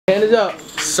Hand it up.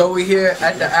 So we here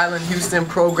at the Allan Houston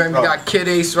program. You got Kid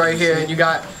Ace right here, and you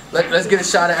got. Let's get a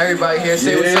shot at everybody here.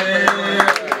 Say what's up, everybody.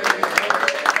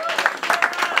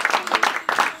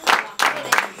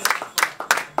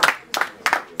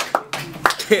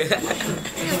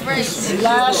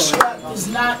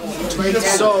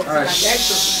 So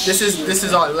this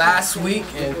is our last week,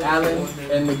 and Allan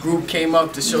and the group came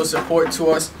up to show support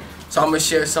to us. So I'm gonna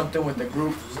share something with the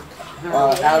group.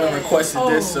 Allan requested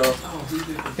this, so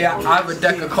yeah, I have a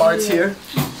deck of cards here.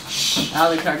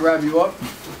 Allan, can I grab you up?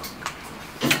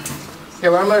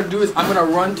 Here, what I'm gonna do is I'm gonna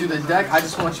run through the deck. I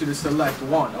just want you to select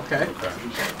one, okay?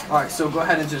 All right, so go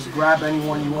ahead and just grab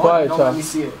anyone you want. Don't let me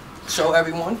see it. Show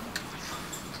everyone.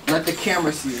 Let the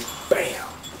camera see it. Bam.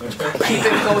 Keep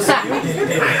it close to you.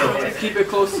 Keep it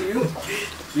close to you.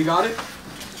 You got it?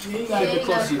 Keep it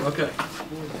close to you. Okay.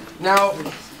 Now,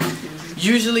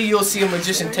 usually you'll see a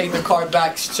magician take the card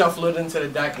back, shuffle it into the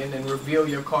deck, and then reveal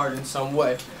your card in some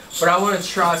way. But I want to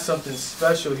try something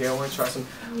special here.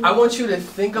 I want you to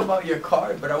think about your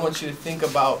card, but I want you to think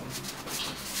about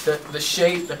the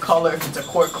shape, the color, if it's a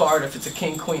court card, if it's a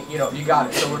king, queen, you know, you got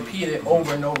it. So repeat it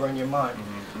over and over in your mind.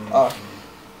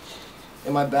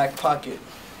 In my back pocket,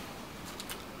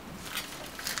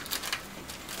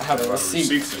 I have a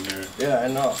receipt. Receipts in there. Yeah, I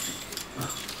know.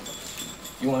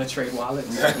 You want to trade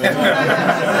wallets? So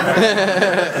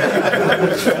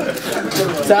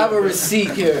I have a receipt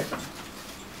here.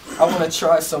 I want to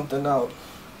try something out.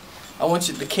 I want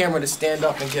the camera to stand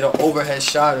up and get an overhead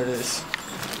shot of this.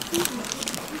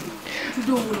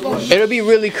 It'll be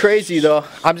really crazy though.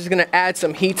 I'm just going to add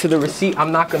some heat to the receipt.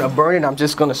 I'm not going to burn it. I'm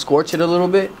just going to scorch it a little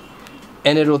bit.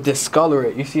 And it'll discolor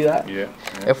it. You see that? Yeah.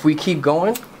 If we keep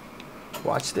going,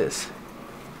 watch this.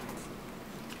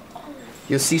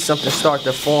 You'll see something start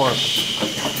to form.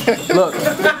 Look,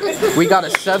 we got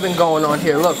a 7 going on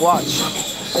here. Look, watch.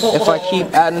 If I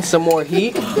keep adding some more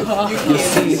heat,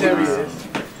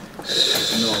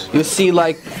 you'll see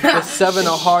like the 7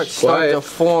 of hearts start to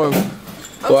form.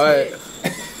 Quiet.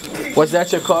 Was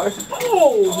that your card?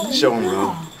 Show me,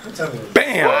 man.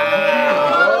 Bam!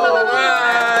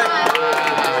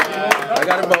 I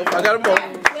got them both.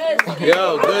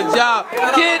 Yo, good job.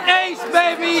 Kid Ace,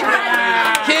 baby!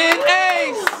 Kid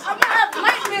Ace!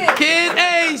 Kid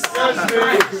Ace!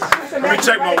 Let me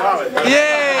check my wallet.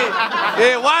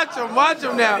 Yeah, watch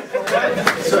him now.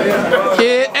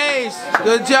 Kid Ace,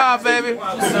 good job, baby.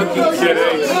 Kid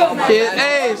Ace. Kid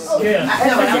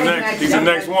Ace. He's the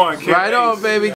next one, Kid Right Ace. on, baby.